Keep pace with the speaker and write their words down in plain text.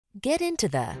Get into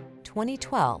the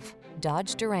 2012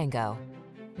 Dodge Durango.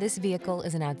 This vehicle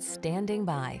is an outstanding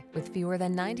buy with fewer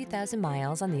than 90,000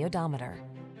 miles on the odometer.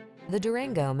 The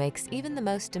Durango makes even the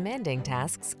most demanding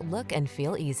tasks look and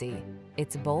feel easy.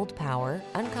 Its bold power,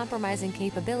 uncompromising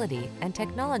capability, and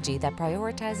technology that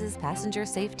prioritizes passenger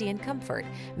safety and comfort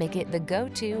make it the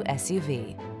go-to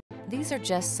SUV. These are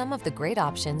just some of the great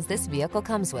options this vehicle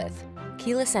comes with: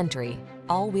 keyless entry,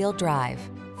 all-wheel drive,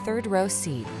 third-row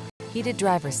seat, heated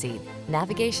driver's seat,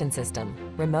 navigation system,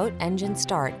 remote engine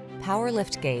start, power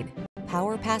liftgate,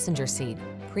 power passenger seat,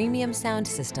 premium sound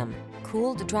system,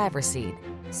 cooled driver's seat.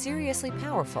 Seriously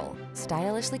powerful,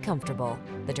 stylishly comfortable.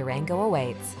 The Durango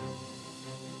awaits.